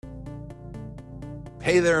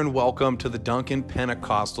Hey there and welcome to the Duncan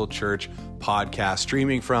Pentecostal Church podcast,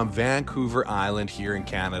 streaming from Vancouver Island here in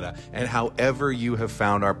Canada. And however you have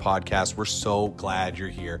found our podcast, we're so glad you're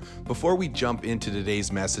here. Before we jump into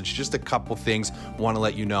today's message, just a couple things I want to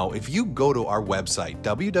let you know. If you go to our website,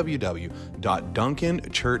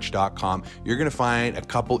 www.duncanchurch.com, you're going to find a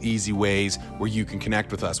couple easy ways where you can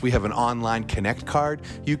connect with us. We have an online connect card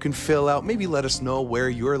you can fill out, maybe let us know where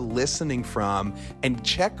you're listening from, and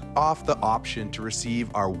check off the option to receive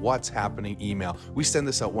our What's Happening email. We send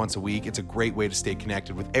this out once a week. It's a great way to stay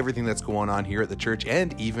connected with everything that's going on here at the church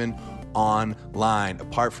and even online.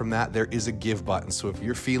 Apart from that, there is a give button. So if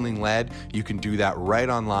you're feeling led, you can do that right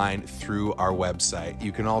online through our website.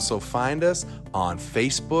 You can also find us on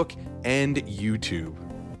Facebook and YouTube.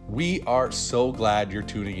 We are so glad you're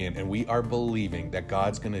tuning in, and we are believing that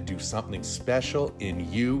God's going to do something special in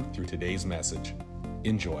you through today's message.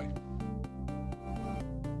 Enjoy.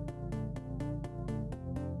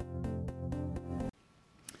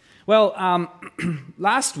 Well,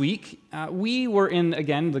 last week, we were in,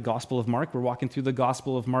 again, the Gospel of Mark. We're walking through the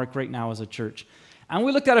Gospel of Mark right now as a church. And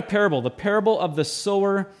we looked at a parable, the parable of the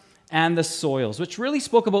sower and the soils, which really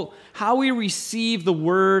spoke about how we receive the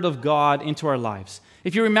Word of God into our lives.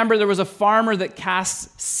 If you remember, there was a farmer that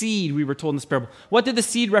cast seed, we were told in this parable. What did the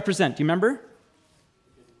seed represent? Do you remember?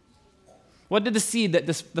 What did the seed that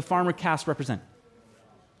the farmer cast represent?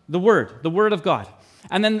 The Word of God.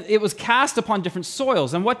 And then it was cast upon different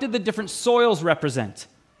soils. And what did the different soils represent?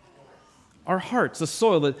 Our hearts, the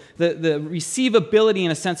soil, the receivability in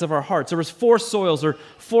a sense of our hearts. There was 4 soils or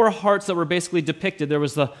 4 hearts that were basically depicted. There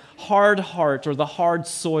was the hard heart or the hard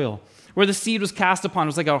soil, where the seed was cast upon. It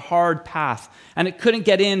was like a hard path. And it couldn't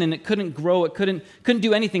get in and it couldn't grow. It couldn't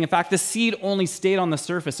do anything. In fact, the seed only stayed on the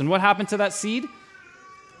surface. And what happened to that seed?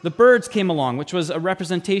 The birds came along, which was a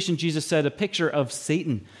representation, Jesus said, a picture of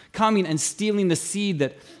Satan coming and stealing the seed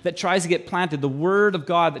that tries to get planted, the Word of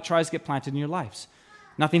God that tries to get planted in your lives.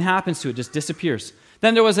 Nothing happens to it, just disappears.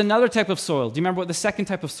 Then there was another type of soil. Do you remember what the second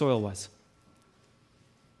type of soil was?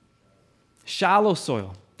 Shallow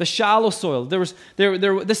soil. The shallow soil.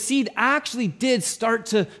 The seed actually did start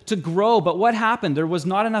to grow, but what happened? There was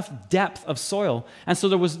not enough depth of soil, and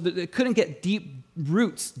so it couldn't get deep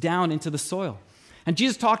roots down into the soil. And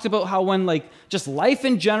Jesus talked about how when just life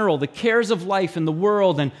in general, the cares of life and the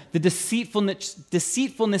world and the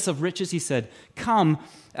deceitfulness of riches, he said, come,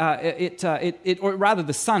 or rather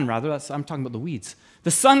the sun, I'm talking about the weeds.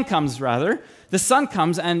 The sun comes,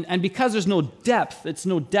 and because there's no depth, it's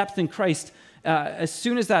no depth in Christ, as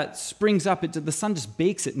soon as that springs up, the sun just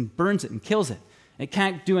bakes it and burns it and kills it. It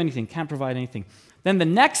can't do anything, can't provide anything. Then the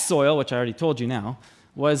next soil, which I already told you now,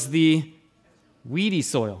 was the weedy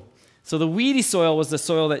soil. So the weedy soil was the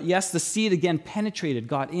soil that, yes, the seed again penetrated,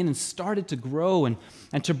 got in, and started to grow and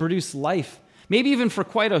to produce life. Maybe even for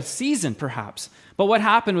quite a season, perhaps. But what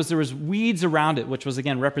happened was there was weeds around it, which was,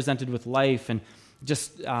 again, represented with life and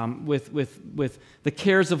just with the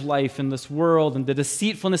cares of life in this world and the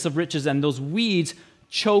deceitfulness of riches, and those weeds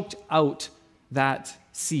choked out that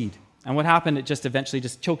seed. And what happened? It just eventually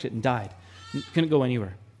just choked it and died. It couldn't go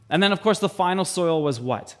anywhere. And then, of course, the final soil was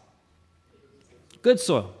what? Good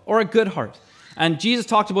soil, or a good heart. And Jesus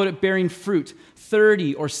talked about it bearing fruit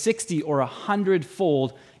 30 or 60 or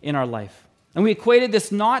 100-fold in our life. And we equated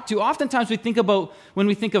this not to, oftentimes we think about, when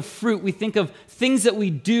we think of fruit, we think of things that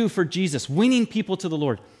we do for Jesus, winning people to the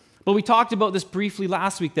Lord. But we talked about this briefly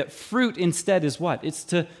last week, that fruit instead is what? It's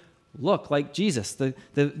to look like Jesus,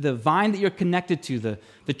 the vine that you're connected to, the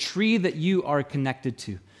tree that you are connected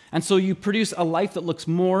to. And so you produce a life that looks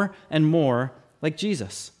more and more like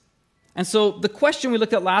Jesus. And so the question we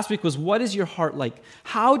looked at last week was, what is your heart like?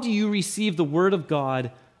 How do you receive the Word of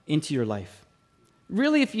God into your life?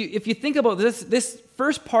 Really, if you think about this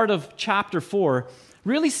first part of chapter 4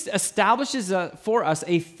 really establishes for us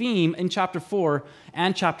a theme in chapter 4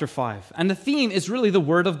 and chapter 5. And the theme is really the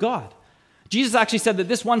Word of God. Jesus actually said that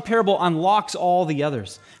this one parable unlocks all the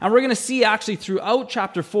others. And we're going to see actually throughout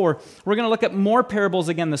chapter 4, we're going to look at more parables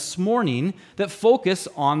again this morning that focus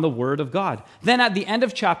on the Word of God. Then at the end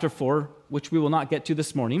of chapter 4, which we will not get to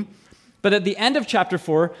this morning, but at the end of chapter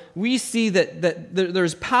 4, we see that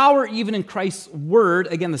there's power even in Christ's Word,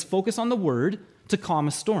 again, this focus on the Word, to calm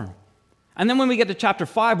a storm. And then when we get to chapter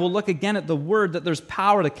 5, we'll look again at the Word, that there's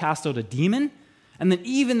power to cast out a demon. And then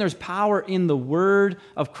even there's power in the Word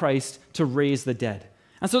of Christ to raise the dead.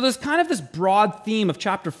 And so there's kind of this broad theme of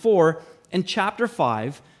chapter 4 and chapter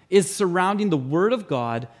 5 is surrounding the Word of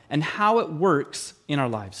God and how it works in our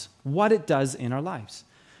lives, what it does in our lives.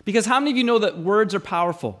 Because how many of you know that words are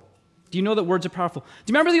powerful? Do you know that words are powerful?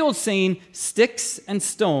 Do you remember the old saying, sticks and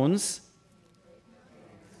stones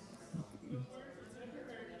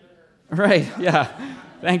Right, yeah.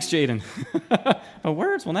 Thanks, Jaden.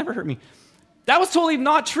 Words will never hurt me. That was totally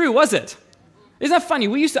not true, was it? Isn't that funny?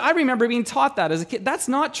 I remember being taught that as a kid. That's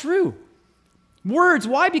not true. Words,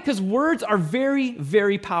 why? Because words are very,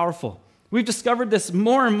 very powerful. We've discovered this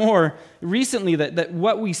more and more recently that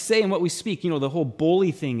what we say and what we speak, the whole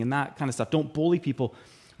bully thing and that kind of stuff, don't bully people.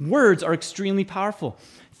 Words are extremely powerful.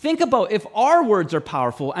 Think about if our words are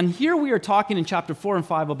powerful, and here we are talking in chapter 4 and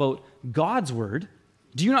 5 about God's word,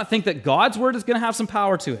 do you not think that God's word is going to have some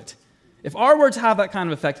power to it? If our words have that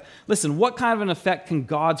kind of effect, listen, what kind of an effect can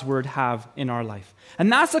God's word have in our life?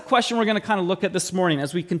 And that's the question we're going to kind of look at this morning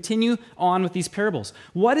as we continue on with these parables.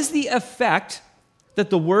 What is the effect that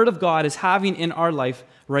the word of God is having in our life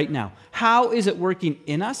right now? How is it working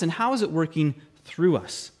in us, and how is it working through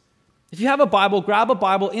us? If you have a Bible, grab a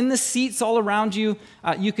Bible. In the seats all around you,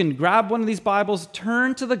 you can grab one of these Bibles,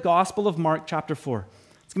 turn to the Gospel of Mark chapter 4.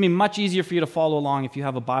 It's going to be much easier for you to follow along if you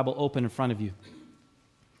have a Bible open in front of you.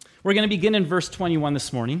 We're going to begin in verse 21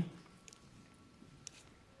 this morning.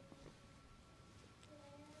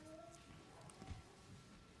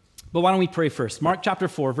 But why don't we pray first? Mark chapter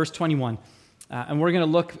 4, verse 21. And we're going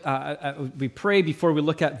to look, we pray before we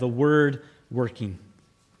look at the word working.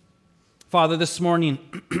 Father, this morning,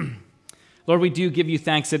 Lord, we do give you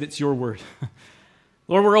thanks that it's your word.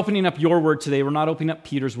 Lord, we're opening up your word today. We're not opening up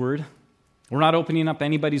Peter's word. We're not opening up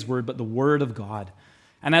anybody's word, but the word of God.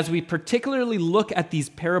 And as we particularly look at these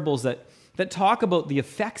parables that talk about the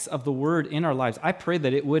effects of the word in our lives, I pray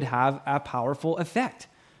that it would have a powerful effect.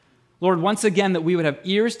 Lord, once again, that we would have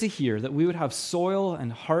ears to hear, that we would have soil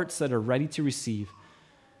and hearts that are ready to receive.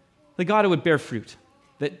 That God, it would bear fruit.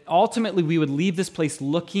 That ultimately we would leave this place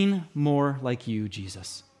looking more like you,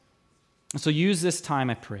 Jesus. And so use this time,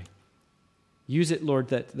 I pray. Use it, Lord,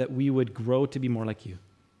 that we would grow to be more like you.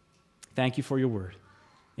 Thank you for your word.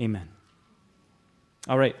 Amen.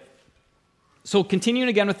 All right. So continuing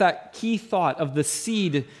again with that key thought of the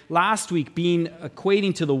seed last week being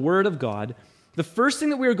equating to the word of God, the first thing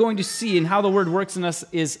that we are going to see in how the word works in us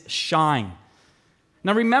is shine.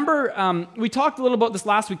 Now remember, we talked a little about this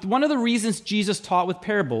last week. One of the reasons Jesus taught with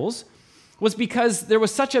parables was because there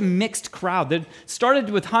was such a mixed crowd. That started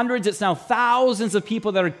with hundreds, it's now thousands of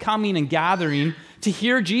people that are coming and gathering to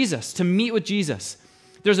hear Jesus, to meet with Jesus.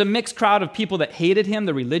 There's a mixed crowd of people that hated him,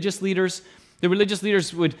 the religious leaders. The religious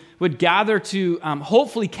leaders would gather to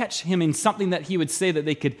hopefully catch him in something that he would say that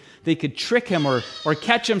they could trick him or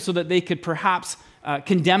catch him so that they could perhaps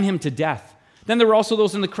condemn him to death. Then there were also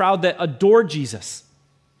those in the crowd that adored Jesus.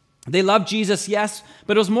 They loved Jesus, yes,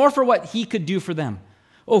 but it was more for what he could do for them.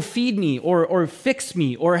 Oh, feed me or fix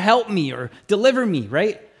me or help me or deliver me,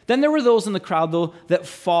 right? Then there were those in the crowd, though, that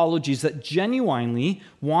followed Jesus, that genuinely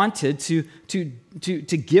wanted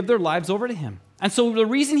to give their lives over to him. And so the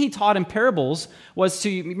reason he taught in parables was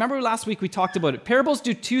to, remember last week we talked about it. Parables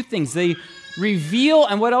do two things. They reveal,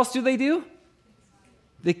 and what else do?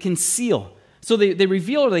 They conceal. So they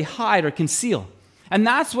reveal or they hide or conceal. And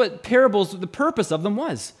that's what parables, the purpose of them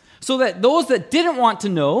was. So that those that didn't want to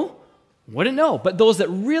know wouldn't know, but those that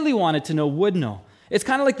really wanted to know would know. It's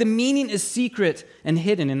kind of like the meaning is secret and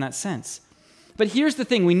hidden in that sense. But here's the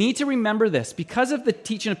thing. We need to remember this. Because of the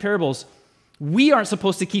teaching of parables, we aren't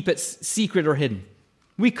supposed to keep it secret or hidden.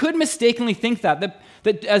 We could mistakenly think that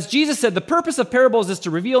as Jesus said, the purpose of parables is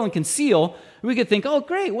to reveal and conceal. We could think, oh,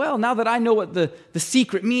 great, well, now that I know what the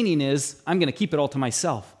secret meaning is, I'm going to keep it all to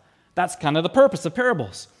myself. That's kind of the purpose of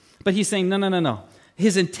parables. But he's saying, no.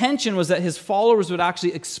 His intention was that his followers would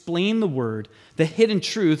actually explain the word, the hidden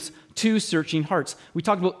truths, to searching hearts. We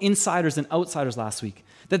talked about insiders and outsiders last week,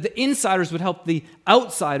 that the insiders would help the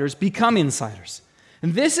outsiders become insiders.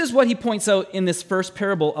 And this is what he points out in this first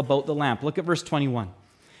parable about the lamp. Look at verse 21.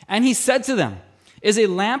 And he said to them, is a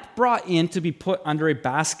lamp brought in to be put under a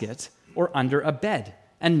basket or under a bed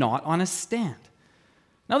and not on a stand?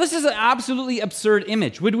 Now this is an absolutely absurd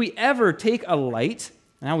image. Would we ever take a light?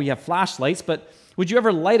 Now we have flashlights, but would you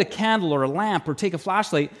ever light a candle or a lamp or take a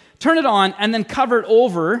flashlight, turn it on, and then cover it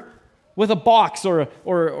over with a box or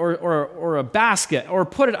a basket or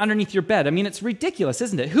put it underneath your bed? I mean, it's ridiculous,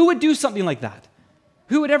 isn't it? Who would do something like that?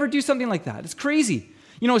 Who would ever do something like that? It's crazy.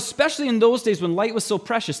 Especially in those days when light was so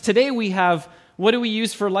precious. Today we have, what do we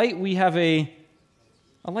use for light? We have a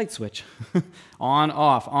light switch. On,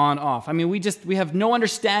 off, on, off. I mean, we have no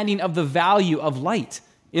understanding of the value of light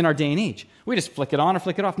in our day and age. We just flick it on or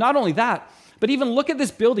flick it off. Not only that, but even look at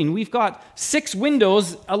this building. We've got 6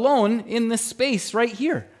 windows alone in this space right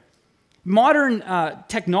here. Modern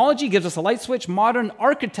technology gives us a light switch. Modern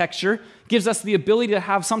architecture gives us the ability to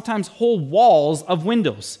have sometimes whole walls of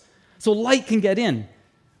windows. So light can get in.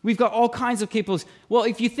 We've got all kinds of capabilities. Well,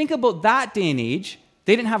 if you think about that day and age,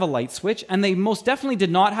 They didn't have a light switch, and they most definitely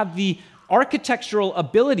did not have the architectural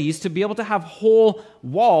abilities to be able to have whole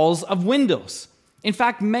walls of windows. In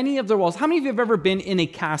fact, many of their walls, how many of you have ever been in a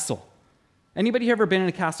castle? Anybody here ever been in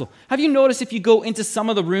a castle? Have you noticed if you go into some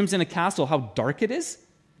of the rooms in a castle how dark it is?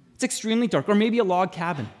 It's extremely dark, or maybe a log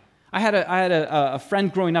cabin. I had a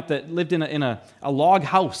friend growing up that lived in a log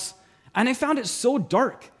house, and I found it so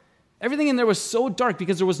dark. Everything in there was so dark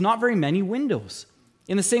because there was not very many windows.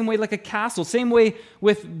 In the same way, like a castle, same way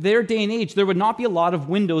with their day and age, there would not be a lot of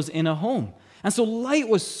windows in a home. And so light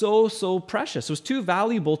was so precious. It was too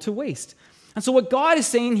valuable to waste. And so what God is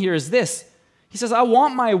saying here is this. He says, I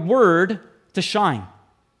want my word to shine.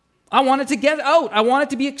 I want it to get out. I want it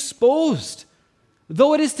to be exposed.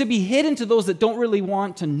 Though it is to be hidden to those that don't really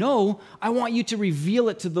want to know, I want you to reveal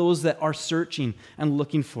it to those that are searching and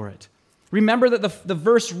looking for it. Remember that the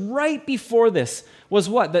verse right before this was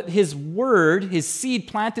what? That his word, his seed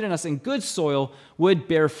planted in us in good soil would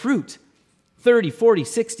bear fruit. 30, 40,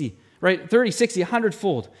 60, right? 30, 60,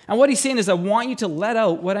 100-fold. And what he's saying is, I want you to let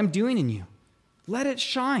out what I'm doing in you. Let it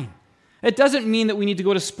shine. It doesn't mean that we need to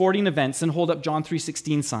go to sporting events and hold up John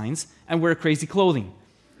 3:16 signs and wear crazy clothing.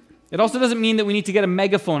 It also doesn't mean that we need to get a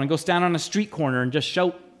megaphone and go stand on a street corner and just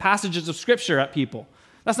shout passages of Scripture at people.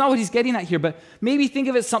 That's not what he's getting at here, but maybe think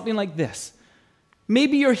of it something like this.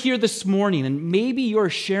 Maybe you're here this morning and maybe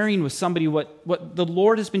you're sharing with somebody what the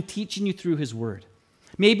Lord has been teaching you through his word.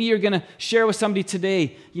 Maybe you're going to share with somebody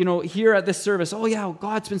today, here at this service, oh yeah,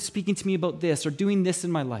 God's been speaking to me about this or doing this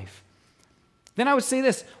in my life. Then I would say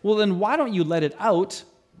this, well then why don't you let it out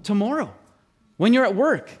tomorrow when you're at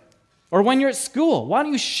work or when you're at school? Why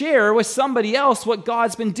don't you share with somebody else what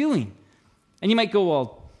God's been doing? And you might go,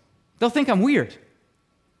 well, they'll think I'm weird.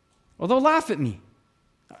 Or they'll laugh at me.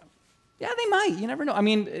 Yeah, they might. You never know. I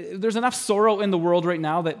mean, there's enough sorrow in the world right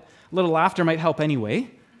now that a little laughter might help anyway.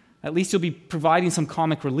 At least you'll be providing some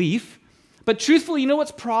comic relief. But truthfully, you know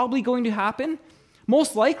what's probably going to happen?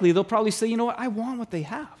 Most likely, they'll probably say, you know what? I want what they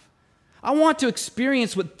have. I want to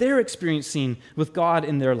experience what they're experiencing with God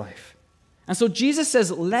in their life. And so Jesus says,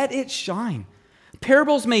 let it shine.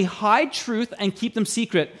 Parables may hide truth and keep them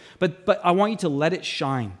secret, but I want you to let it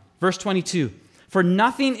shine. Verse 22. For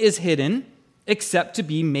nothing is hidden except to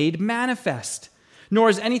be made manifest, nor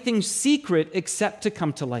is anything secret except to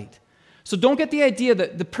come to light. So don't get the idea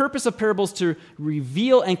that the purpose of parables to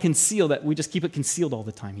reveal and conceal, that we just keep it concealed all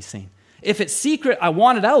the time, he's saying. If it's secret, I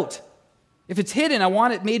want it out. If it's hidden, I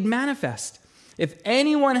want it made manifest. If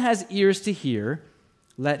anyone has ears to hear,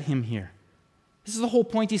 let him hear. This is the whole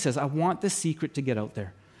point, he says. I want the secret to get out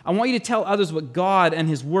there. I want you to tell others what God and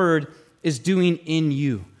his word is doing in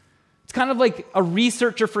you. It's kind of like a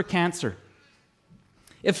researcher for cancer.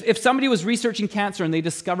 If somebody was researching cancer and they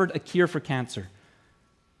discovered a cure for cancer,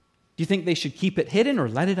 do you think they should keep it hidden or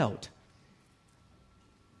let it out?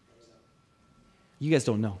 You guys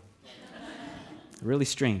don't know. Really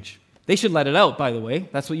strange. They should let it out, by the way.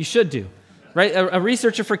 That's what you should do. Right? A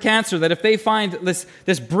researcher for cancer, that if they find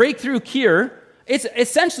this breakthrough cure, it's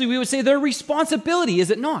essentially, we would say, their responsibility,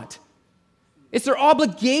 is it not? It's their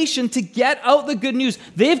obligation to get out the good news.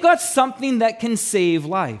 They've got something that can save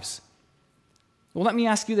lives. Well, let me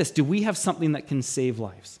ask you this. Do we have something that can save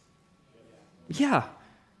lives? Yeah.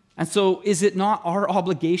 And so is it not our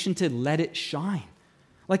obligation to let it shine?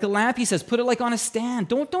 Like a lamp, he says, put it like on a stand.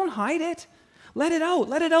 Don't hide it. Let it out.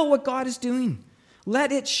 Let it out what God is doing.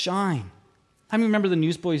 Let it shine. How many remember the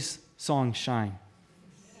Newsboys song, Shine?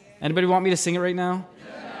 Anybody want me to sing it right now?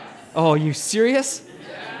 Yes. Oh, are you serious?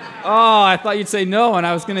 Oh, I thought you'd say no, and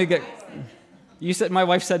I was going to get... You said, my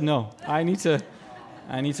wife said no. I need to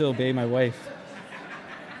obey my wife.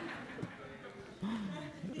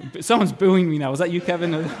 Someone's booing me now. Was that you,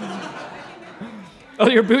 Kevin? Oh,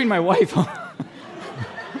 you're booing my wife.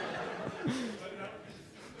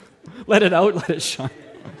 Let it out, let it shine.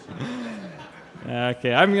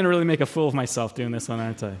 Okay, I'm going to really make a fool of myself doing this one,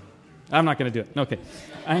 aren't I? I'm not going to do it. Okay,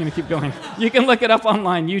 I'm going to keep going. You can look it up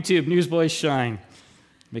online, YouTube, Newsboys Shine.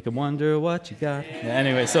 Make them wonder what you got. Yeah,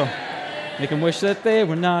 anyway, so make them wish that they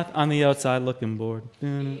were not on the outside looking bored.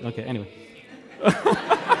 Okay, anyway.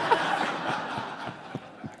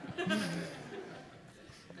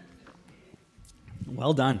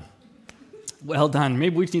 Well done. Well done.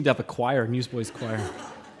 Maybe we need to have a choir, Newsboys choir.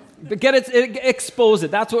 But get it, expose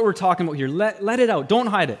it. That's what we're talking about here. Let it out. Don't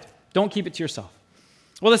hide it. Don't keep it to yourself.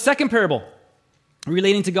 Well, the second parable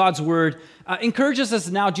relating to God's word encourages us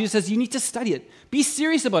now. Jesus says you need to study it. Be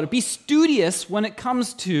serious about it. Be studious when it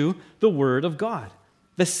comes to the word of God,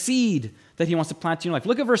 the seed that he wants to plant in your life.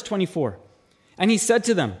 Look at verse 24. And he said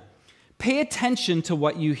to them, pay attention to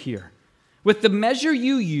what you hear. With the measure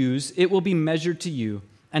you use, it will be measured to you,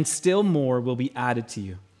 and still more will be added to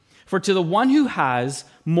you. For to the one who has,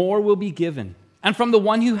 more will be given. And from the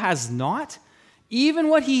one who has not, even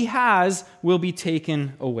what he has will be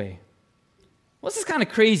taken away. Well, this is kind of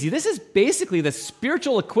crazy. This is basically the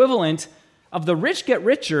spiritual equivalent of the rich get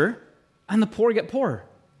richer and the poor get poorer.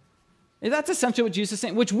 That's essentially what Jesus is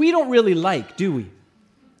saying, which we don't really like, do we?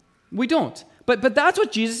 We don't. But that's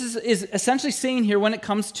what Jesus is essentially saying here when it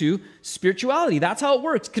comes to spirituality. That's how it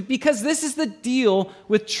works. Because this is the deal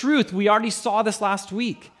with truth. We already saw this last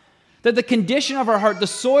week. That the condition of our heart, the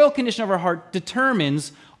soil condition of our heart,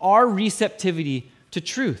 determines our receptivity to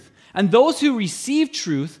truth. And those who receive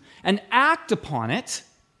truth and act upon it,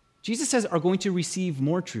 Jesus says, are going to receive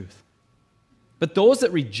more truth. But those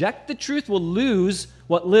that reject the truth will lose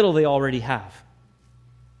what little they already have.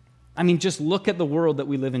 I mean, just look at the world that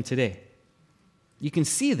we live in today. You can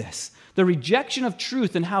see this. The rejection of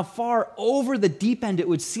truth and how far over the deep end it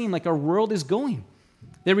would seem like our world is going.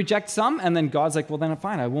 They reject some, and then God's like, well, then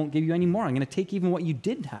fine, I won't give you any more. I'm going to take even what you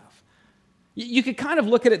did have. You could kind of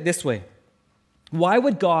look at it this way. Why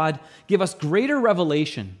would God give us greater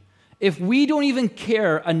revelation if we don't even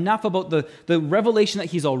care enough about the revelation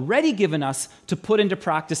that he's already given us to put into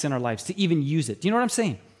practice in our lives, to even use it? Do you know what I'm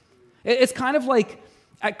saying? It's kind of like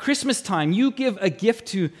at Christmas time, you give a gift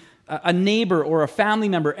to a neighbor or a family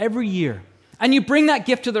member every year, and you bring that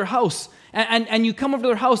gift to their house, and you come over to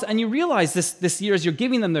their house, and you realize this year as you're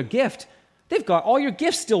giving them their gift, they've got all your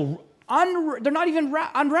gifts still, they're not even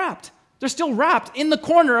unwrapped. They're still wrapped in the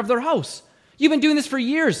corner of their house. You've been doing this for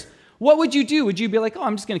years. What would you do? Would you be like, oh,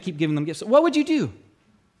 I'm just going to keep giving them gifts? What would you do?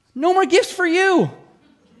 No more gifts for you,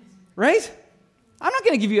 right? I'm not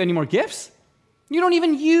going to give you any more gifts. You don't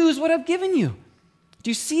even use what I've given you.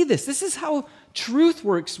 Do you see this? This is how truth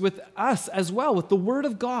works with us as well, with the Word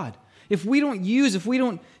of God. If we don't use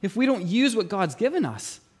what God's given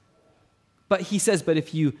us, but he says, but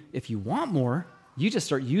if you want more, you just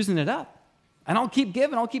start using it up. And I'll keep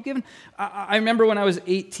giving. I remember when I was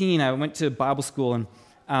 18, I went to Bible school,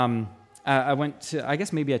 and I went to, I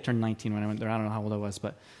guess maybe I turned 19 when I went there. I don't know how old I was,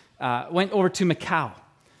 but went over to Macau,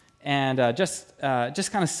 and just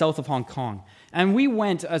kind of south of Hong Kong. And we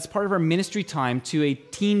went as part of our ministry time to a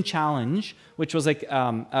teen challenge, which was like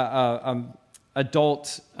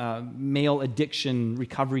adult male addiction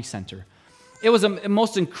recovery center. It was a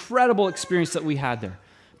most incredible experience that we had there.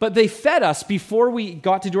 But they fed us before we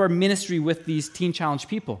got to do our ministry with these teen challenge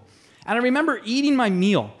people. And I remember eating my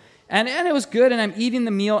meal, and it was good, and I'm eating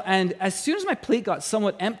the meal, and as soon as my plate got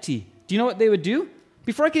somewhat empty, do you know what they would do?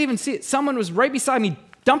 Before I could even see it, someone was right beside me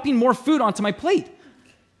dumping more food onto my plate.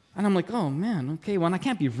 And I'm like, oh man, okay, well, I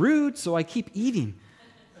can't be rude, so I keep eating.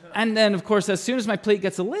 And then, of course, as soon as my plate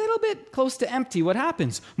gets a little bit close to empty, what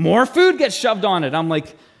happens? More food gets shoved on it. I'm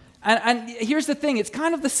like, and here's the thing, it's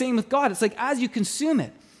kind of the same with God. It's like as you consume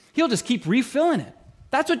it, he'll just keep refilling it.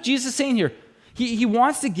 That's what Jesus is saying here. He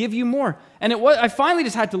wants to give you more. And I finally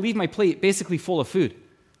just had to leave my plate basically full of food.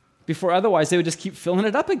 Before otherwise, they would just keep filling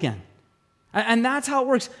it up again. And that's how it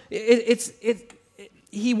works.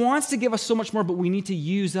 He wants to give us so much more, but we need to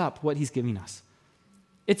use up what he's giving us.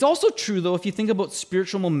 It's also true, though, if you think about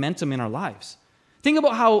spiritual momentum in our lives. Think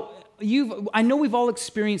about how I know we've all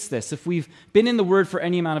experienced this if we've been in the Word for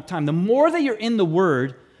any amount of time. The more that you're in the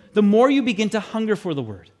Word, the more you begin to hunger for the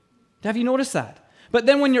Word. Have you noticed that? But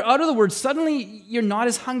then when you're out of the Word, suddenly you're not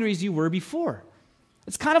as hungry as you were before.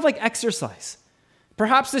 It's kind of like exercise.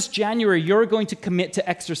 Perhaps this January, you're going to commit to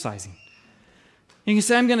exercising. You can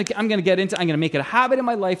say, I'm going to make it a habit in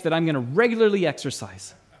my life that I'm going to regularly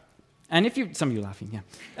exercise. And some of you are laughing,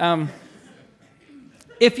 yeah.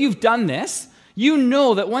 If you've done this, you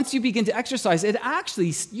know that once you begin to exercise,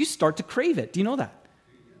 you start to crave it. Do you know that?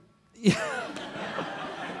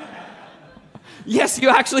 Yes, you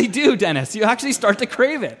actually do, Dennis. You actually start to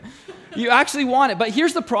crave it. You actually want it. But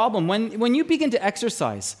here's the problem. When you begin to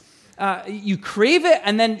exercise, you crave it,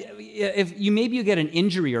 and then maybe you get an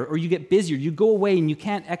injury or you get busy, or you go away and you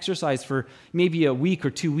can't exercise for maybe a week or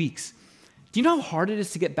 2 weeks. Do you know how hard it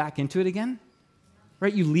is to get back into it again?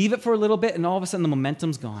 Right? You leave it for a little bit, and all of a sudden the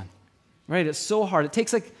momentum's gone. Right? It's so hard. It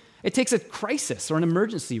takes a crisis or an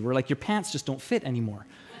emergency where like your pants just don't fit anymore.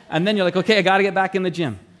 And then you're like, okay, I got to get back in the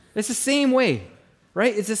gym. It's the same way,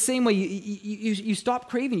 right? It's the same way. You stop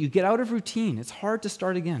craving. You get out of routine. It's hard to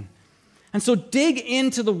start again. And so dig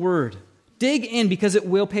into the Word. Dig in, because it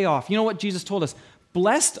will pay off. You know what Jesus told us?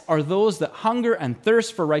 Blessed are those that hunger and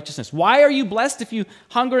thirst for righteousness. Why are you blessed if you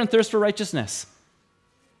hunger and thirst for righteousness?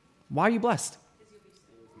 Why are you blessed?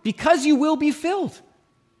 Because you will be filled.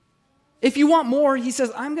 If you want more, he says,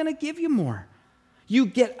 I'm going to give you more. You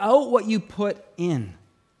get out what you put in.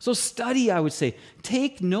 So study, I would say.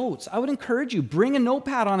 Take notes. I would encourage you, bring a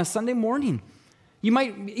notepad on a Sunday morning. You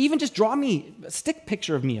might even just draw me a stick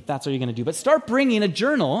picture of me if that's what you're going to do. But start bringing a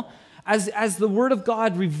journal as the Word of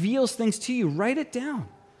God reveals things to you. Write it down.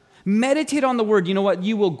 Meditate on the Word. You know what?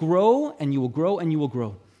 You will grow and you will grow and you will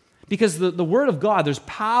grow. Because the Word of God, there's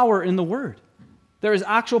power in the Word. There is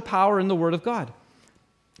actual power in the Word of God.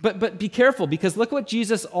 But be careful, because look what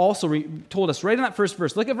Jesus also told us right in that first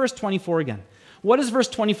verse. Look at verse 24 again. What does verse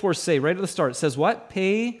 24 say right at the start? It says what?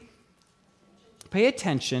 Pay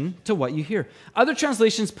attention to what you hear. Other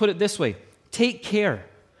translations put it this way: take care,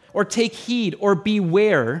 or take heed, or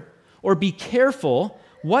beware, or be careful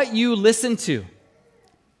what you listen to.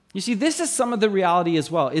 You see, this is some of the reality as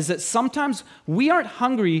well, is that sometimes we aren't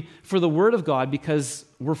hungry for the Word of God because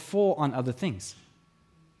we're full on other things.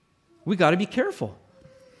 We got to be careful.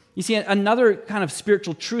 You see, another kind of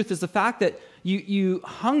spiritual truth is the fact that you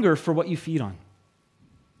hunger for what you feed on.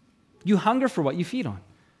 You hunger for what you feed on.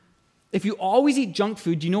 If you always eat junk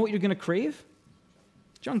food, do you know what you're going to crave?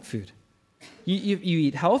 Junk food. You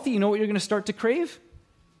eat healthy, you know what you're going to start to crave?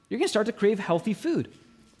 You're going to start to crave healthy food.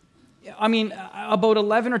 I mean, about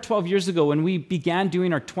 11 or 12 years ago when we began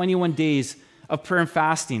doing our 21 days of prayer and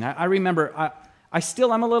fasting, I remember, I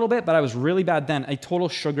still am a little bit, but I was really bad then, a total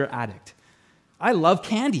sugar addict. I love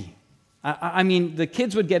candy. I mean, the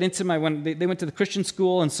kids would get into when they went to the Christian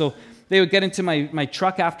school, and so they would get into my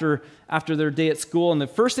truck after their day at school, and the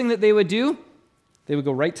first thing that they would do, they would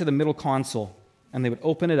go right to the middle console, and they would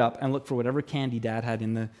open it up and look for whatever candy Dad had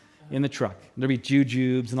in the truck. There'd be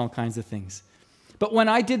jujubes and all kinds of things. But when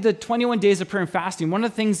I did the 21 days of prayer and fasting, one of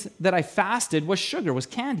the things that I fasted was sugar, was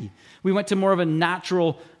candy. We went to more of a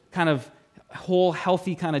natural kind of whole,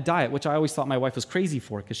 healthy kind of diet, which I always thought my wife was crazy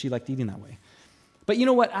for because she liked eating that way. But you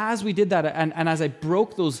know what? As we did that, and as I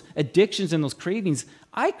broke those addictions and those cravings,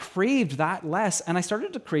 I craved that less, and I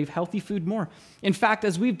started to crave healthy food more. In fact,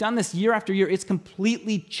 as we've done this year after year, it's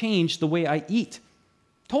completely changed the way I eat.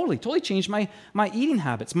 Totally changed my eating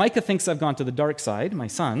habits. Micah thinks I've gone to the dark side, my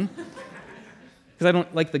son, because I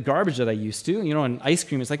don't like the garbage that I used to. You know, and ice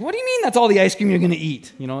cream is like, what do you mean that's all the ice cream you're going to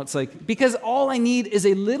eat? You know, it's like, because all I need is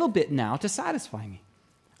a little bit now to satisfy me.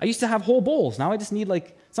 I used to have whole bowls. Now I just need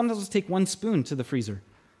sometimes I'll just take one spoon to the freezer.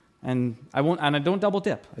 And I don't double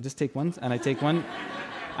dip. I just take one, and I take one,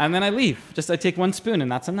 and then I leave. I take one spoon,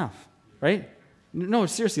 and that's enough, right? No,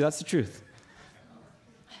 seriously, that's the truth.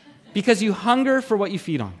 Because you hunger for what you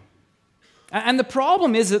feed on. And the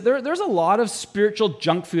problem is that there's a lot of spiritual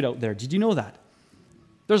junk food out there. Did you know that?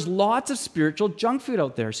 There's lots of spiritual junk food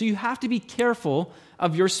out there. So you have to be careful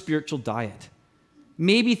of your spiritual diet.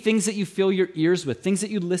 Maybe things that you fill your ears with, things that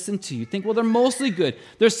you listen to. You think, well, they're mostly good.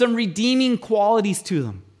 There's some redeeming qualities to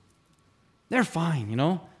them. They're fine, you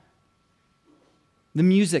know. The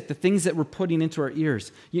music, the things that we're putting into our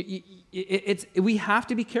ears. We have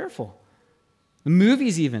to be careful. The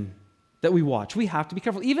movies even that we watch, we have to be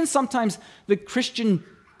careful. Even sometimes the Christian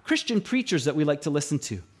preachers that we like to listen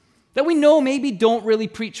to, that we know maybe don't really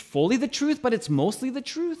preach fully the truth, but it's mostly the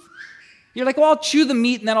truth. You're like, well, I'll chew the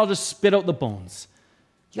meat and then I'll just spit out the bones.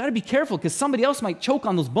 You got to be careful because somebody else might choke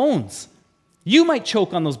on those bones. You might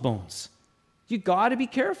choke on those bones. You got to be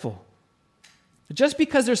careful. Just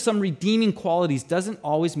because there's some redeeming qualities doesn't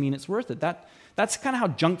always mean it's worth it. That's kind of how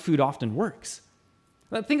junk food often works.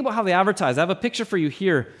 Think about how they advertise. I have a picture for you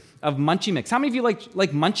here of Munchie Mix. How many of you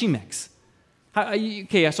like Munchie Mix?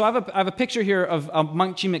 Okay, so I have a picture here of a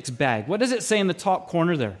Munchie Mix bag. What does it say in the top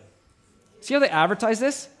corner there? See how they advertise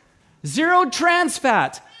this? 0 trans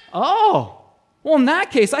fat. Oh, well, in that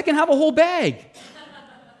case, I can have a whole bag.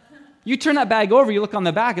 You turn that bag over, you look on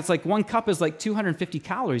the back, it's like 1 cup is like 250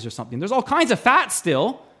 calories or something. There's all kinds of fat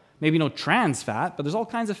still. Maybe no trans fat, but there's all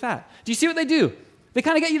kinds of fat. Do you see what they do? They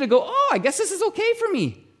kind of get you to go, oh, I guess this is okay for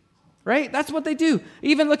me. Right? That's what they do.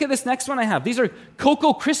 Even look at this next one I have. These are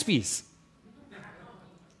Cocoa Krispies.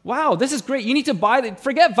 Wow, this is great. You need to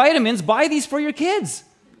forget vitamins, buy these for your kids.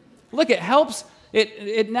 Look, it helps.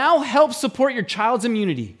 It now helps support your child's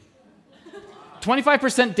immunity.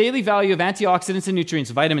 25% daily value of antioxidants and nutrients,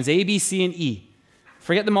 vitamins A, B, C, and E.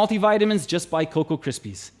 Forget the multivitamins, just buy Cocoa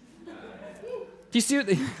Krispies. Do you see what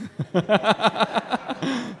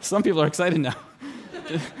Some people are excited now.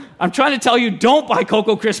 I'm trying to tell you, don't buy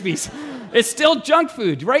Cocoa Krispies. It's still junk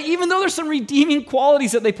food, right? Even though there's some redeeming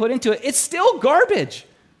qualities that they put into it, it's still garbage.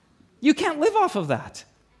 You can't live off of that.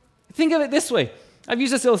 Think of it this way. I've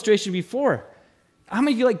used this illustration before. How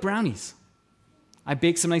many of you like brownies? I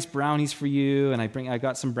bake some nice brownies for you, and I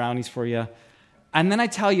got some brownies for you. And then I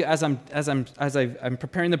tell you, as I'm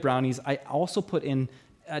preparing the brownies, I also put in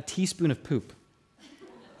a teaspoon of poop.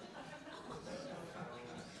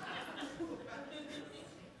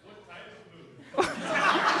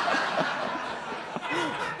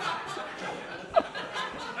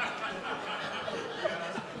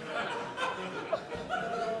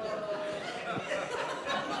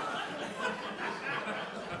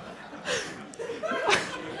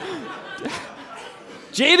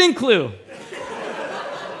 Jaden Clue.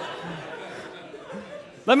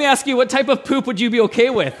 Let me ask you, what type of poop would you be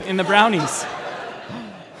okay with in the brownies?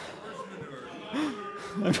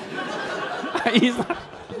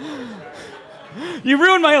 You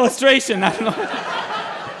ruined my illustration. I don't know.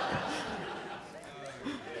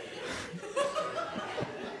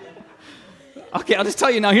 Okay, I'll just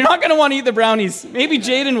tell you now, you're not going to want to eat the brownies. Maybe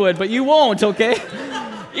Jaden would, but you won't, okay?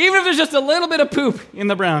 Even if there's just a little bit of poop in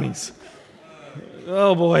the brownies.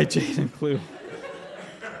 Oh boy, Jaden Clue.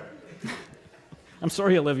 I'm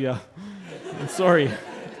sorry, Olivia. I'm sorry.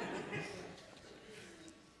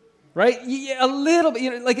 Right? Yeah, a little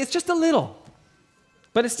bit, like it's just a little.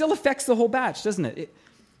 But it still affects the whole batch, doesn't it?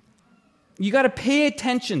 You got to pay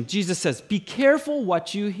attention, Jesus says. Be careful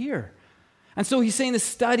what you hear. And so he's saying to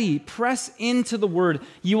study, press into the word.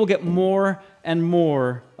 You will get more and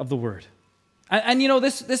more of the word. And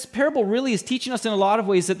this parable really is teaching us in a lot of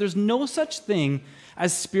ways that there's no such thing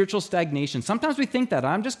as spiritual stagnation. Sometimes we think that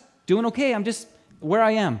I'm just doing okay. I'm just where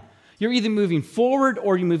I am. You're either moving forward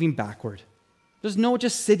or you're moving backward. There's no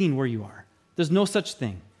just sitting where you are. There's no such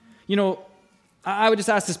thing. I would just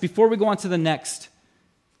ask this before we go on to the next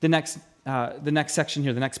section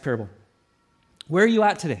here, the next parable. Where are you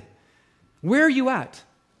at today? Where are you at?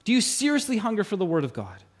 Do you seriously hunger for the Word of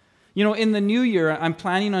God? In the new year, I'm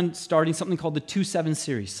planning on starting something called the 2:7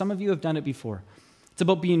 series. Some of you have done it before. It's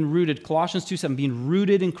about being rooted, Colossians 2:7, being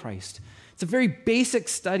rooted in Christ. It's a very basic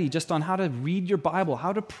study just on how to read your Bible,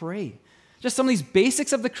 how to pray. Just some of these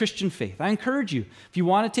basics of the Christian faith. I encourage you, if you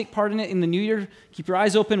want to take part in it in the new year, keep your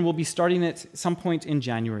eyes open. We'll be starting it at some point in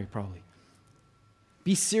January, probably.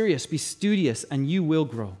 Be serious, be studious, and you will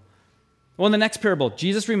grow. Well, in the next parable,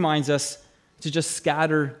 Jesus reminds us to just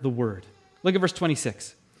scatter the word. Look at verse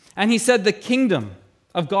 26. And he said, the kingdom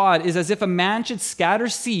of God is as if a man should scatter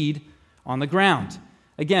seed on the ground.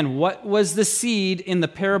 Again, what was the seed in the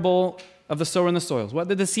parable of the sower and the soils? What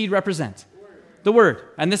did the seed represent? The word.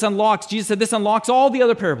 And Jesus said this unlocks all the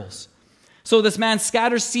other parables. So this man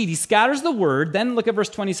scatters seed. He scatters the word. Then look at verse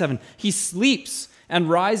 27. He sleeps and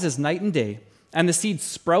rises night and day, and the seed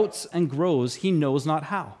sprouts and grows, he knows not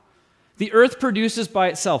how. The earth produces by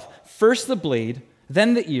itself first the blade,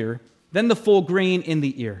 then the ear, then the full grain in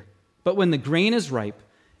the ear. But when the grain is ripe,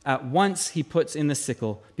 at once he puts in the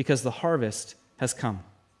sickle, because the harvest has come.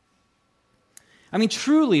 I mean,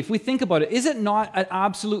 truly, if we think about it, is it not an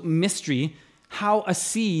absolute mystery how a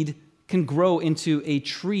seed can grow into a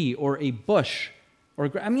tree or a bush?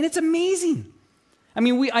 It's amazing.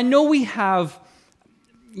 I know we have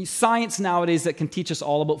science nowadays that can teach us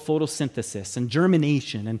all about photosynthesis and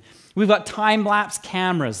germination, and we've got time-lapse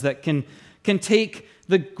cameras that can take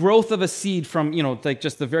the growth of a seed from,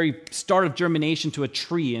 just the very start of germination to a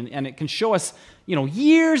tree, and it can show us,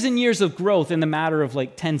 years and years of growth in the matter of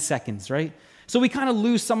 10 seconds, right? So we kind of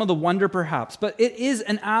lose some of the wonder perhaps, but it is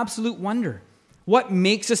an absolute wonder. What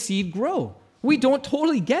makes a seed grow? We don't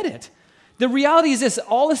totally get it. The reality is this: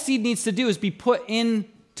 all a seed needs to do is be put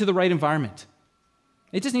into the right environment.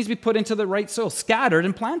 It just needs to be put into the right soil, scattered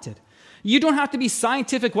and planted. You don't have to be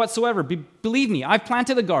scientific whatsoever. Believe me, I've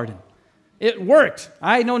planted a garden. It worked.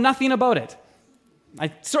 I know nothing about it.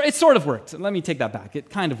 It sort of worked. Let me take that back. It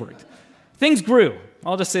kind of worked. Things grew.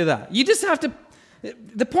 I'll just say that. You just have to,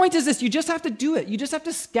 the point is this: you just have to do it. You just have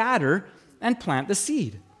to scatter and plant the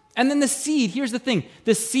seed. And then the seed, here's the thing,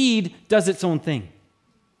 the seed does its own thing.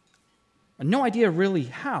 No idea really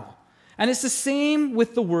how. And it's the same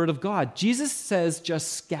with the Word of God. Jesus says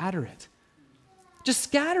just scatter it. Just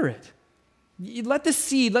scatter it. Let the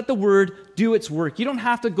seed, let the Word do its work. You don't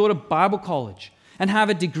have to go to Bible college and have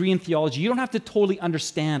a degree in theology. You don't have to totally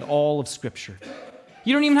understand all of Scripture.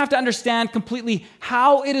 You don't even have to understand completely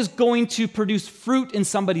how it is going to produce fruit in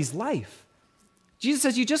somebody's life. Jesus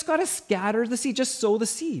says you just got to scatter the seed, just sow the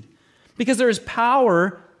seed. Because there is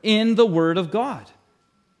power in the Word of God.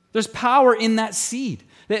 There's power in that seed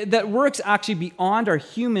that works actually beyond our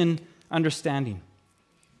human understanding.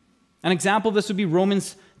 An example of this would be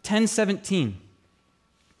Romans 10:17.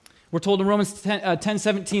 We're told in Romans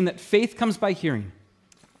 10:17 that faith comes by hearing,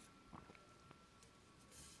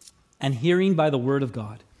 and hearing by the Word of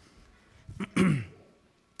God. Do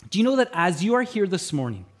you know that as you are here this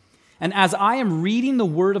morning, and as I am reading the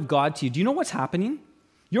Word of God to you, do you know what's happening?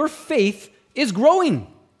 Your faith is growing.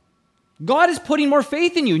 God is putting more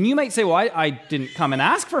faith in you. And you might say, well, I didn't come and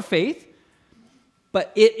ask for faith.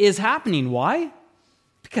 But it is happening. Why?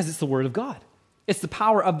 Because it's the Word of God. It's the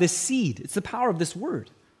power of this seed. It's the power of this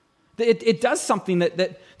Word. It does something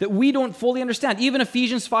that we don't fully understand. Even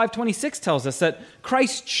Ephesians 5:26 tells us that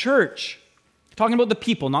Christ's church, talking about the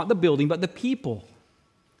people, not the building, but the people,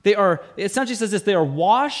 it essentially says this: they are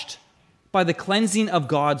washed, by the cleansing of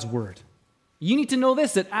God's word. You need to know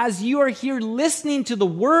this, that as you are here listening to the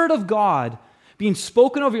word of God being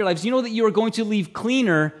spoken over your lives, you know that you are going to leave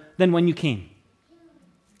cleaner than when you came.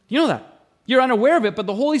 You know that. You're unaware of it, but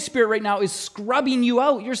the Holy Spirit right now is scrubbing you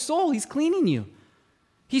out, your soul. He's cleaning you.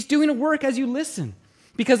 He's doing a work as you listen,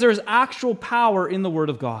 because there is actual power in the word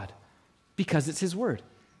of God, because it's his word.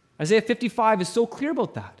 Isaiah 55 is so clear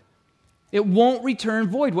about that. It won't return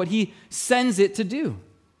void, what he sends it to do.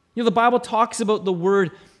 You know, the Bible talks about the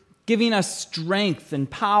word giving us strength and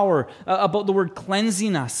power, about the word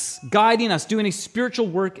cleansing us, guiding us, doing a spiritual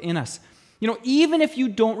work in us. You know, even if you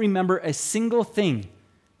don't remember a single thing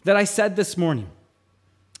that I said this morning,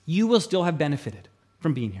 you will still have benefited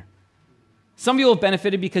from being here. Some of you have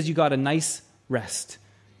benefited because you got a nice rest.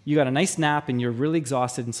 You got a nice nap and you're really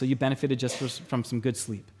exhausted, and so you benefited just from some good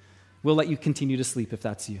sleep. We'll let you continue to sleep if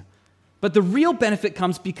that's you. But the real benefit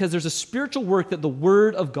comes because there's a spiritual work that the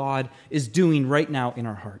Word of God is doing right now in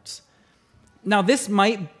our hearts. Now, this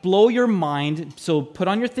might blow your mind, so put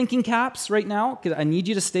on your thinking caps right now, because I need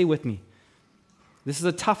you to stay with me. This is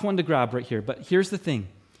a tough one to grab right here, but here's the thing.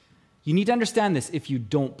 You need to understand this. If you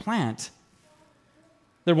don't plant,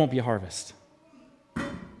 there won't be a harvest.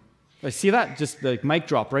 I see that? Just like mic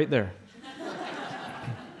drop right there.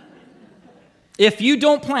 If you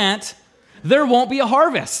don't plant, there won't be a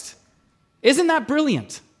harvest. Isn't that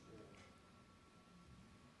brilliant?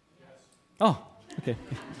 Yes. Oh, okay.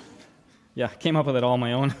 Yeah, came up with it all on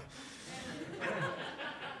my own.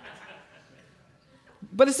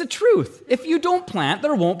 But it's the truth. If you don't plant,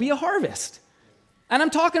 there won't be a harvest. And I'm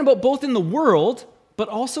talking about both in the world, but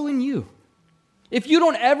also in you. If you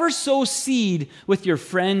don't ever sow seed with your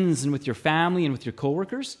friends and with your family and with your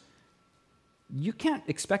coworkers, you can't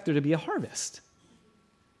expect there to be a harvest.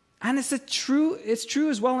 And it's true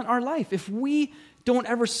as well in our life. If we don't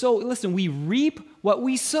ever sow, listen, we reap what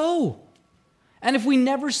we sow. And if we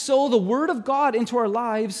never sow the word of God into our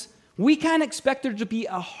lives, we can't expect there to be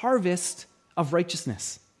a harvest of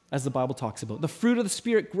righteousness, as the Bible talks about, the fruit of the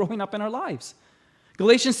Spirit growing up in our lives.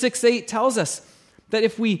 Galatians 6:8 tells us that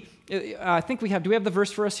if we, I think we have, do we have the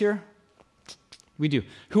verse for us here? We do.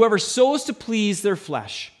 Whoever sows to please their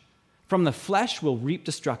flesh, from the flesh will reap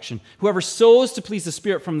destruction. Whoever sows to please the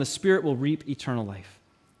Spirit, from the Spirit will reap eternal life.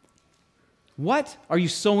 What are you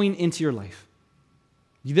sowing into your life?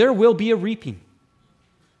 There will be a reaping.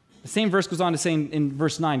 The same verse goes on to say in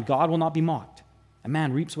verse 9, God will not be mocked. A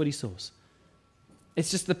man reaps what he sows.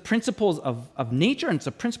 It's just the principles of nature, and it's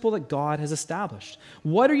a principle that God has established.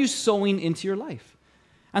 What are you sowing into your life?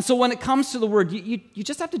 And so when it comes to the word, you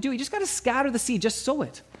just have to do it. You just got to scatter the seed. Just sow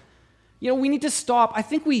it. You know, we need to stop. I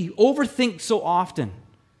think we overthink so often.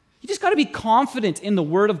 You just got to be confident in the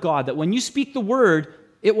word of God that when you speak the word,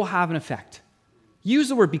 it will have an effect. Use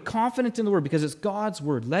the word. Be confident in the word because it's God's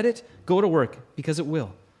word. Let it go to work because it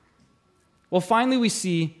will. Well, finally, we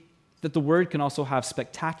see that the word can also have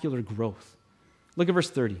spectacular growth. Look at verse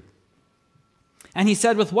 30. And he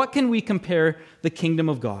said, with what can we compare the kingdom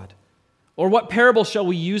of God? Or what parable shall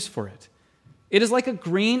we use for it? It is like a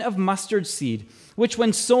grain of mustard seed, which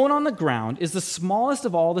when sown on the ground is the smallest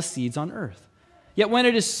of all the seeds on earth. Yet when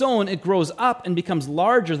it is sown, it grows up and becomes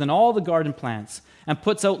larger than all the garden plants and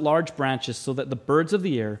puts out large branches so that the birds of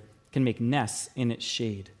the air can make nests in its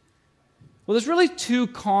shade. Well, there's really two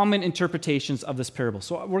common interpretations of this parable.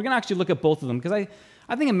 So we're going to actually look at both of them because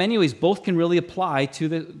I think in many ways both can really apply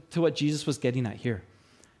to what Jesus was getting at here.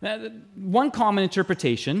 Now, one common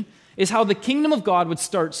interpretation is how the kingdom of God would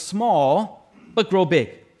start small but grow big.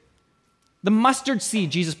 The mustard seed,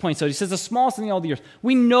 Jesus points out, he says the smallest in all the earth.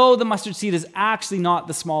 We know the mustard seed is actually not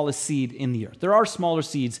the smallest seed in the earth. There are smaller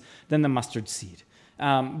seeds than the mustard seed.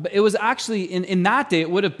 But it was actually, in that day, it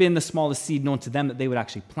would have been the smallest seed known to them that they would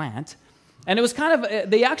actually plant. And it was kind of,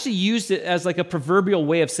 they actually used it as like a proverbial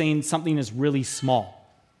way of saying something is really small.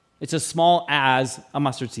 It's as small as a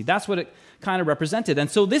mustard seed. That's what it kind of represented. And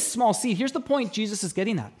so this small seed, here's the point Jesus is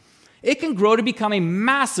getting at. It can grow to become a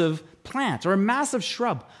massive plant or a massive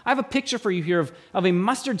shrub. I have a picture for you here of a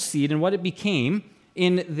mustard seed and what it became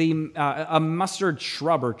in a mustard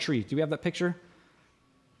shrub or tree. Do we have that picture?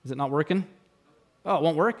 Is it not working? Oh, it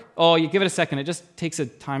won't work? Oh, you give it a second. It just takes a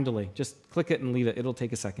time delay. Just click it and leave it. It'll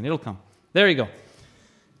take a second. It'll come. There you go.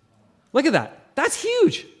 Look at that. That's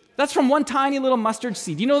huge. That's from one tiny little mustard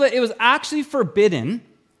seed. You know that it was actually forbidden.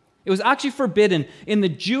 It was actually forbidden in the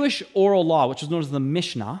Jewish oral law, which was known as the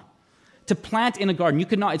Mishnah, to plant in a garden. You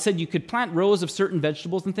could not. It said you could plant rows of certain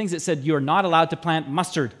vegetables and things. It said you're not allowed to plant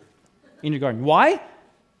mustard in your garden. Why?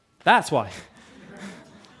 That's why.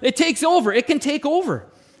 It takes over. It can take over.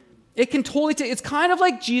 It can totally take. It's kind of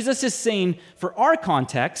like Jesus is saying, for our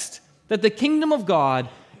context, that the kingdom of God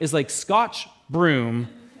is like Scotch broom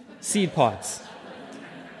seed pods.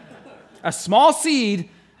 A small seed,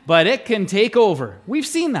 but it can take over. We've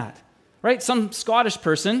seen that, right? Some Scottish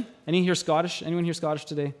person. Anyone here Scottish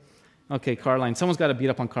today? Okay, Caroline. Someone's got to beat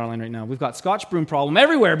up on Caroline right now. We've got Scotch broom problem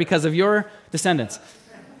everywhere because of your descendants.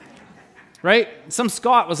 Right? Some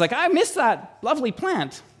Scot was like, I miss that lovely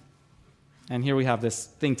plant. And here we have this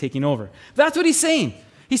thing taking over. That's what he's saying.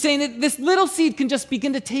 He's saying that this little seed can just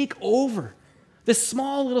begin to take over. This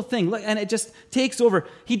small little thing, and it just takes over.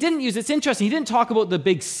 It's interesting, he didn't talk about the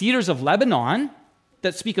big cedars of Lebanon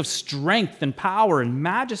that speak of strength and power and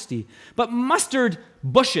majesty, but mustard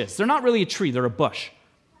bushes. They're not really a tree, they're a bush.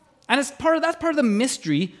 And that's part of the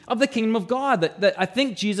mystery of the kingdom of God that I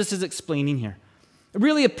think Jesus is explaining here.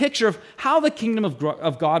 Really a picture of how the kingdom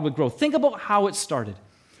of God would grow. Think about how it started.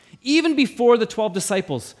 Even before the 12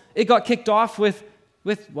 disciples, it got kicked off with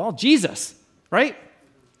Jesus, right?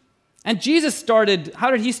 And Jesus started, how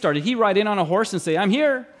did he start? Did he ride in on a horse and say, I'm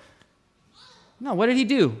here? No, what did he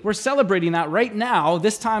do? We're celebrating that right now,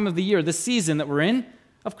 this time of the year, this season that we're in,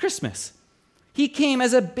 of Christmas. He came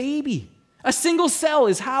as a baby. A single cell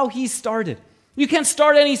is how he started. You can't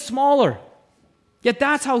start any smaller. Yet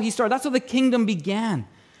that's how he started. That's how the kingdom began.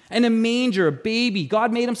 In a manger, a baby.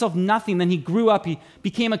 God made himself nothing. Then he grew up. He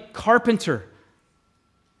became a carpenter.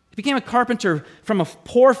 He became a carpenter from a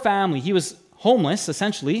poor family. He was homeless,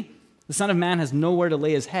 essentially. The Son of Man has nowhere to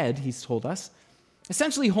lay his head, he's told us.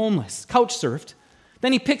 Essentially homeless, couch surfed.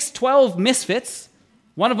 Then he picks 12 misfits.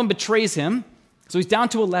 One of them betrays him. So he's down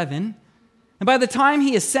to 11. And by the time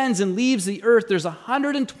he ascends and leaves the earth, there's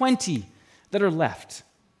 120 that are left.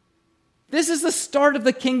 This is the start of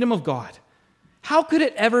the kingdom of God. How could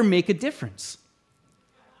it ever make a difference?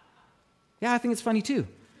 Yeah, I think it's funny too.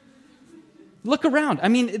 Look around. I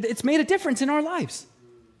mean, it's made a difference in our lives.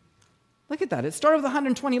 Look at that. It started with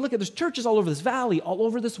 120. Look at there's churches all over this valley, all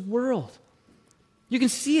over this world. You can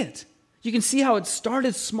see it. You can see how it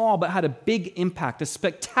started small but had a big impact, a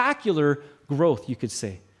spectacular growth, you could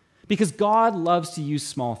say. Because God loves to use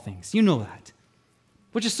small things. You know that.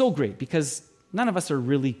 Which is so great because none of us are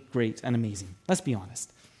really great and amazing. Let's be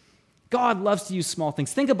honest. God loves to use small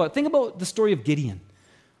things. Think about the story of Gideon.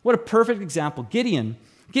 What a perfect example. Gideon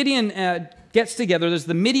gets together. There's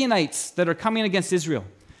the Midianites that are coming against Israel.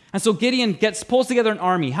 And so Gideon pulls together an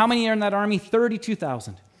army. How many are in that army?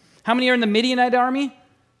 32,000. How many are in the Midianite army?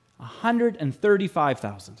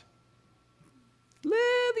 135,000. The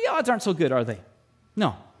odds aren't so good, are they?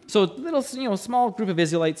 No. So little, small group of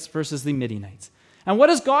Israelites versus the Midianites. And what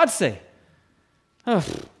does God say? Oh,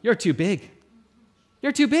 you're too big.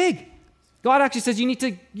 You're too big. God actually says you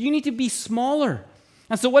need to be smaller.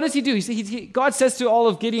 And so what does he do? God says to all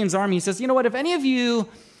of Gideon's army, he says, you know what, if any of you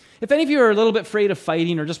are a little bit afraid of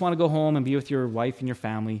fighting or just want to go home and be with your wife and your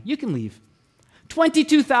family, you can leave.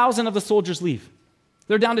 22,000 of the soldiers leave.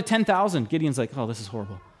 They're down to 10,000. Gideon's like, oh, this is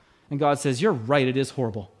horrible. And God says, you're right, it is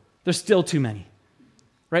horrible. There's still too many.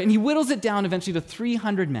 Right? And he whittles it down eventually to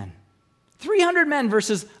 300 men. 300 men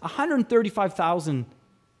versus 135,000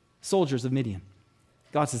 soldiers of Midian.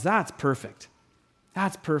 God says, that's perfect.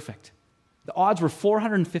 That's perfect. The odds were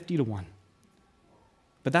 450 to 1.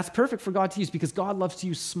 But that's perfect for God to use because God loves to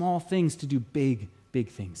use small things to do big, big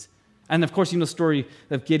things. And of course, the story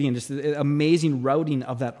of Gideon, just the amazing routing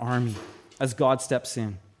of that army as God steps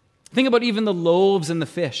in. Think about even the loaves and the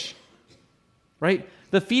fish, right?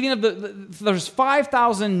 The feeding of there's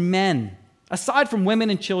 5,000 men, aside from women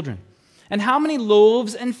and children. And how many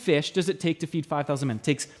loaves and fish does it take to feed 5,000 men? It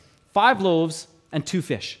takes 5 loaves and 2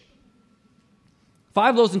 fish.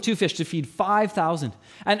 5 loaves and 2 fish to feed 5,000.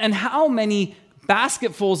 And how many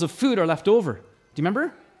basketfuls of food are left over? Do you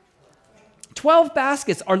remember? 12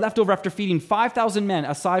 baskets are left over after feeding 5,000 men,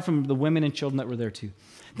 aside from the women and children that were there too.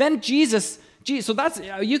 Then Jesus, so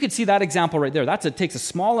you could see that example right there. It takes a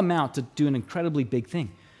small amount to do an incredibly big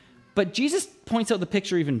thing. But Jesus points out the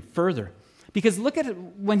picture even further. Because look at it,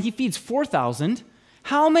 when he feeds 4,000,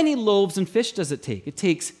 how many loaves and fish does it take? It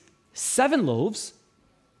takes 7 loaves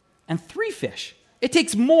and 3 fish. It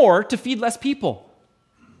takes more to feed less people.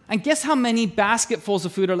 And guess how many basketfuls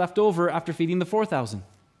of food are left over after feeding the 4,000?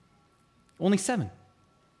 Only 7.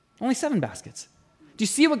 Only 7 baskets. Do you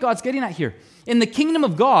see what God's getting at here? In the kingdom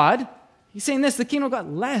of God, he's saying this, the kingdom of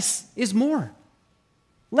God, less is more.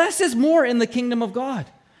 Less is more in the kingdom of God.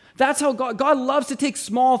 That's how God loves to take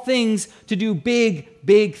small things to do big,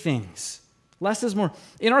 big things. Less is more.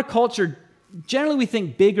 In our culture, generally we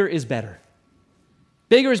think bigger is better.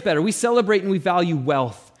 Bigger is better. We celebrate and we value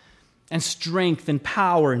wealth and strength and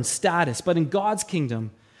power and status. But in God's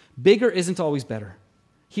kingdom, bigger isn't always better.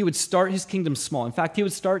 He would start his kingdom small. In fact, he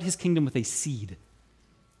would start his kingdom with a seed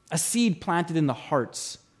planted in the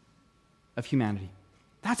hearts of humanity.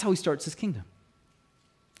 That's how he starts his kingdom.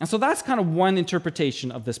 And so that's kind of one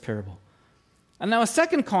interpretation of this parable. And now a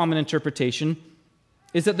second common interpretation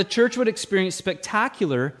is that the church would experience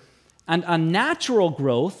spectacular and unnatural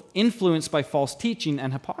growth influenced by false teaching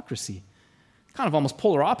and hypocrisy. Kind of almost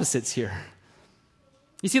polar opposites here.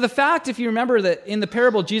 You see, the fact, if you remember that in the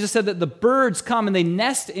parable, Jesus said that the birds come and they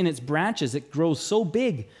nest in its branches. It grows so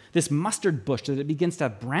big, this mustard bush, that it begins to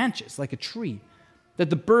have branches like a tree, that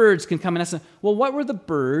the birds can come and nest. Well, what were the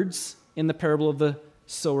birds in the parable of the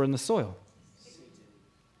sower and the soil?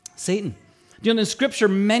 Satan. You know, in Scripture,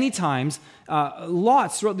 many times,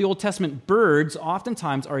 lots throughout the Old Testament, birds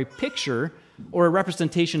oftentimes are a picture or a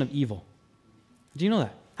representation of evil. Do you know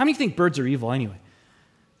that? How many think birds are evil anyway?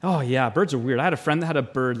 Oh, yeah, birds are weird. I had a friend that had a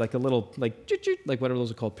bird, like a little, like, like whatever those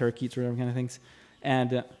are called, parakeets or whatever kind of things.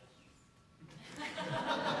 And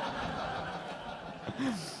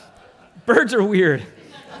birds are weird.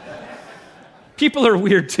 People are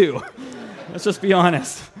weird too. Let's just be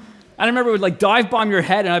honest. I remember it would like dive bomb your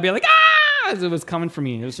head and I'd be like, ah, as it was coming for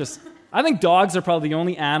me. It was just, I think dogs are probably the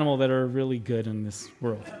only animal that are really good in this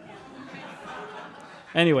world.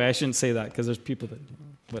 Anyway, I shouldn't say that because there's people that,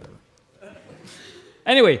 whatever.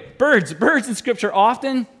 Anyway, birds in Scripture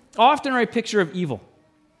often are a picture of evil.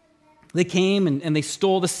 They came and they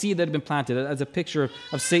stole the seed that had been planted as a picture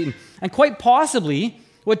of Satan. And quite possibly,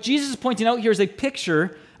 what Jesus is pointing out here is a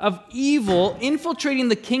picture of evil infiltrating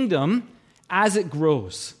the kingdom as it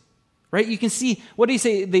grows. Right? You can see, what do you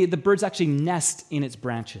say? The birds actually nest in its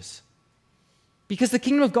branches. Because the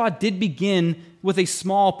kingdom of God did begin with a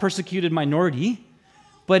small persecuted minority,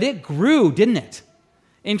 but it grew, didn't it?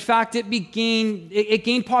 In fact, it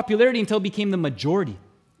gained popularity until it became the majority.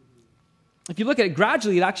 If you look at it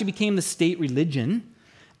gradually, it actually became the state religion.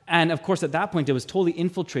 And of course, at that point, it was totally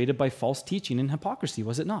infiltrated by false teaching and hypocrisy,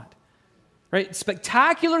 was it not? Right?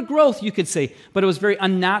 Spectacular growth, you could say, but it was very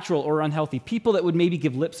unnatural or unhealthy. People that would maybe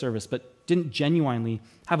give lip service, but didn't genuinely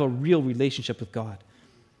have a real relationship with God.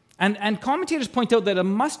 And commentators point out that a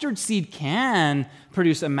mustard seed can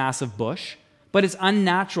produce a massive bush, but it's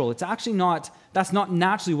unnatural. It's actually not, that's not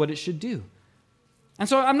naturally what it should do. And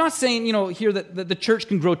so I'm not saying, here that the church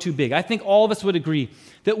can grow too big. I think all of us would agree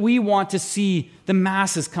that we want to see the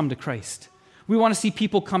masses come to Christ. We want to see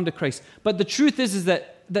people come to Christ. But the truth is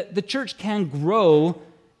that the church can grow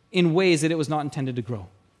in ways that it was not intended to grow.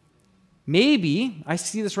 Maybe, I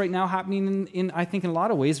see this right now happening in a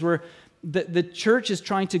lot of ways, where the church is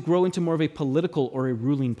trying to grow into more of a political or a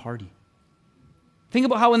ruling party. Think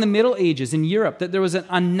about how in the Middle Ages in Europe that there was an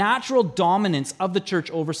unnatural dominance of the church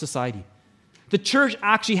over society. The church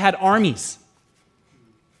actually had armies.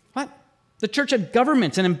 What? The church had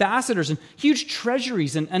governments and ambassadors and huge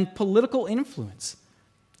treasuries and political influence.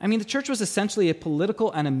 I mean, the church was essentially a political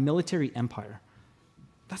and a military empire.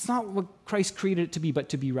 That's not what Christ created it to be, but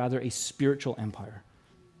to be rather a spiritual empire.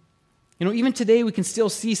 Even today we can still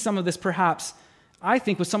see some of this perhaps, I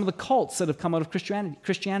think, with some of the cults that have come out of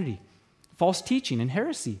Christianity. False teaching and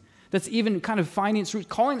heresy that's even kind of finding its roots,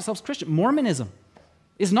 calling itself Christian. Mormonism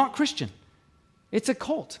is not Christian. It's a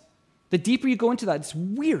cult. The deeper you go into that, it's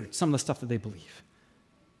weird, some of the stuff that they believe.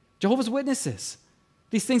 Jehovah's Witnesses,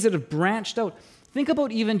 these things that have branched out. Think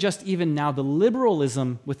about even now, the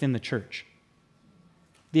liberalism within the church.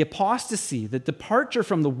 The apostasy, the departure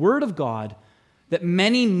from the Word of God that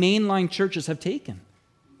many mainline churches have taken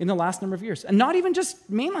in the last number of years. And not even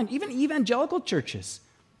just mainline, even evangelical churches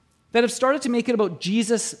that have started to make it about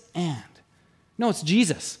Jesus and. No, it's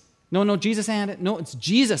Jesus. No, Jesus and it. No, it's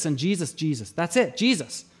Jesus and Jesus. That's it,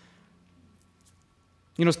 Jesus.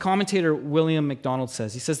 As commentator William MacDonald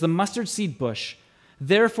says, he says, the mustard seed bush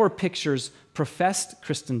therefore pictures professed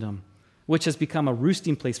Christendom, which has become a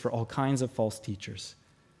roosting place for all kinds of false teachers.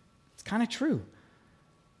 It's kind of true.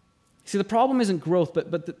 See, the problem isn't growth,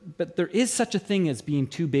 but there is such a thing as being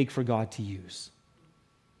too big for God to use.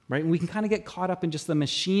 Right? And we can kind of get caught up in just the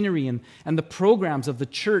machinery and the programs of the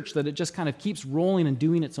church that it just kind of keeps rolling and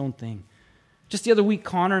doing its own thing. Just the other week,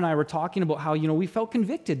 Connor and I were talking about how, we felt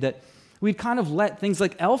convicted that we'd kind of let things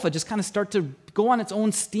like Alpha just kind of start to go on its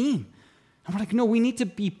own steam. And we're like, no, we need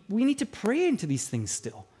to pray into these things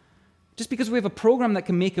still. Just because we have a program that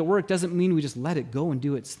can make it work doesn't mean we just let it go and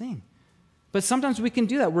do its thing. But sometimes we can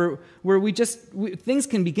do that where things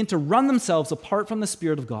can begin to run themselves apart from the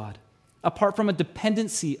Spirit of God, apart from a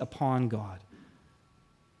dependency upon God.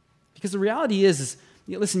 Because the reality is,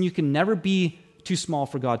 listen, you can never be too small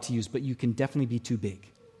for God to use, but you can definitely be too big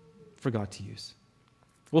for God to use.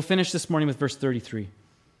 We'll finish this morning with verse 33.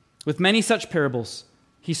 With many such parables,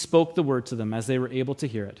 he spoke the word to them as they were able to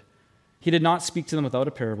hear it. He did not speak to them without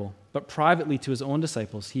a parable, but privately to his own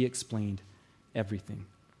disciples he explained everything.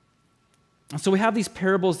 And so we have these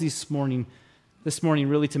parables this morning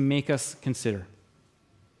really to make us consider.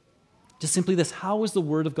 Just simply this: how is the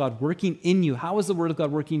Word of God working in you? How is the Word of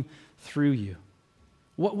God working through you?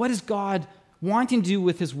 What is God wanting to do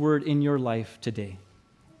with His Word in your life today?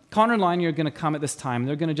 Connor and Lionel are going to come at this time.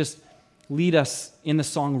 They're going to just lead us in the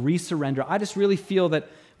song Resurrender. I just really feel that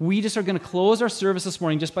we just are going to close our service this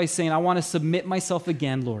morning just by saying, I want to submit myself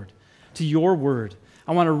again, Lord, to your Word.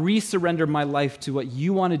 I want to resurrender my life to what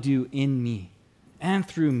you want to do in me and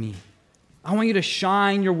through me. I want you to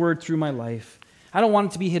shine your Word through my life. I don't want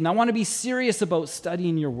it to be hidden. I want to be serious about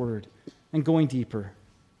studying your Word and going deeper.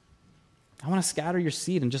 I want to scatter your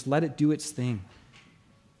seed and just let it do its thing.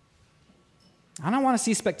 I don't want to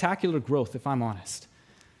see spectacular growth, if I'm honest.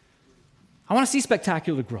 I want to see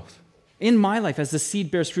spectacular growth in my life as the seed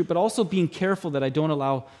bears fruit, but also being careful that I don't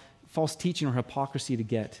allow false teaching or hypocrisy to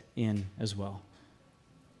get in as well.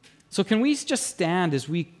 So can we just stand as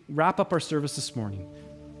we wrap up our service this morning?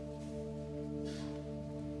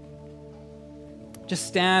 Just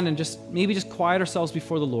stand and maybe just quiet ourselves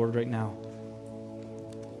before the Lord right now.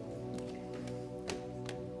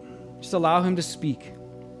 Just allow Him to speak.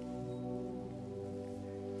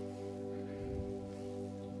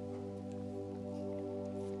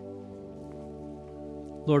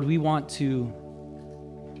 Lord, we want to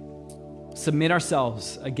submit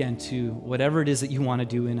ourselves again to whatever it is that you want to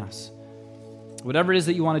do in us, whatever it is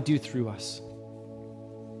that you want to do through us.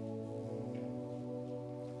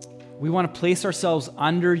 We want to place ourselves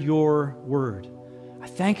under your word. I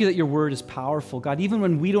thank you that your word is powerful, God. Even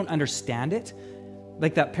when we don't understand it,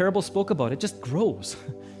 like that parable spoke about, it just grows.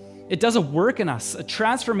 It does a work in us, a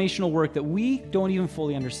transformational work that we don't even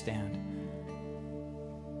fully understand.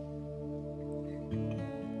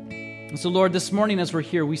 And so, Lord, this morning as we're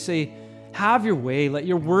here, we say, have your way. Let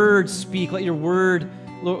your word speak. Let your word,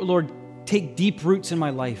 Lord, take deep roots in my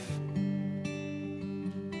life.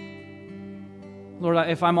 Lord,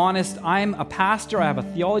 if I'm honest, I'm a pastor, I have a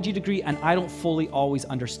theology degree, and I don't fully always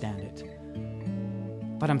understand it.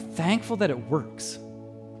 But I'm thankful that it works.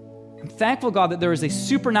 I'm thankful, God, that there is a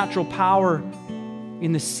supernatural power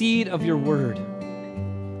in the seed of your word.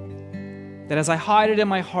 That as I hide it in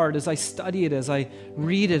my heart, as I study it, as I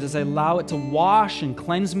read it, as I allow it to wash and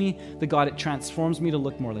cleanse me, that God, it transforms me to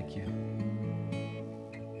look more like you.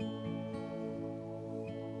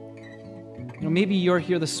 You know, maybe you're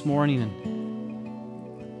here this morning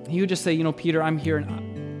and you just say, Peter, I'm here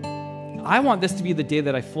and I want this to be the day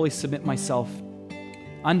that I fully submit myself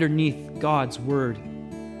underneath God's word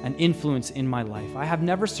and influence in my life. I have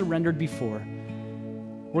never surrendered before.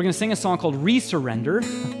 We're going to sing a song called Resurrender,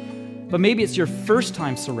 but maybe it's your first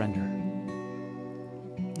time surrender.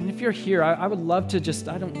 And if you're here, I would love to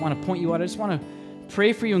I don't want to point you out, I just want to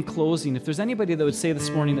pray for you in closing. If there's anybody that would say this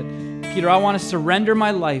morning that, Peter, I want to surrender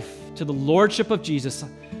my life to the lordship of Jesus.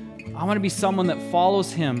 I want to be someone that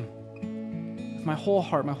follows him with my whole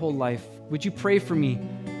heart, my whole life. Would you pray for me?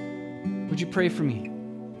 Would you pray for me?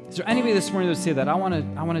 Is there anybody this morning that would say that? I want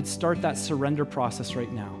to start that surrender process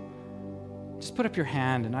right now. Just put up your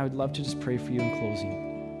hand, and I would love to just pray for you in closing.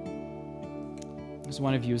 There's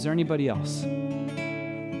one of you. Is there anybody else?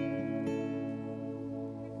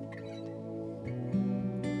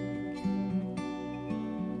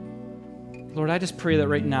 Lord, I just pray that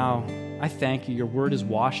right now, I thank you. Your word has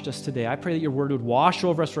washed us today. I pray that your word would wash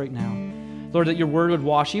over us right now. Lord, that your word would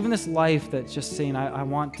wash even this life that's just saying, I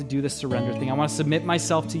want to do this surrender thing. I want to submit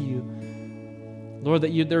myself to you. Lord,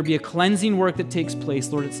 that there would be a cleansing work that takes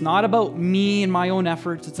place. Lord, it's not about me and my own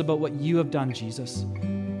efforts. It's about what you have done, Jesus.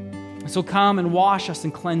 And so come and wash us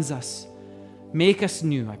and cleanse us. Make us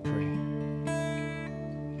new, I pray.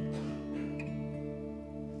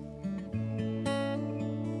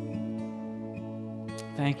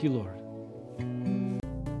 Thank you, Lord.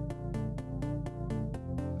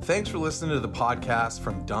 Thanks for listening to the podcast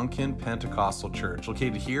from Duncan Pentecostal Church,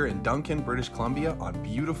 located here in Duncan, British Columbia on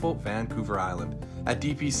beautiful Vancouver Island. At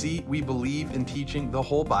DPC, we believe in teaching the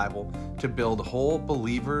whole Bible to build whole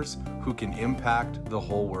believers who can impact the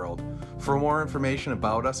whole world. For more information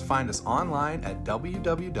about us, find us online at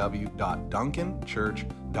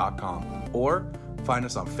www.duncanchurch.com or find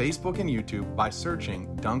us on Facebook and YouTube by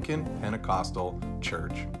searching Duncan Pentecostal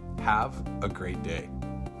Church. Have a great day.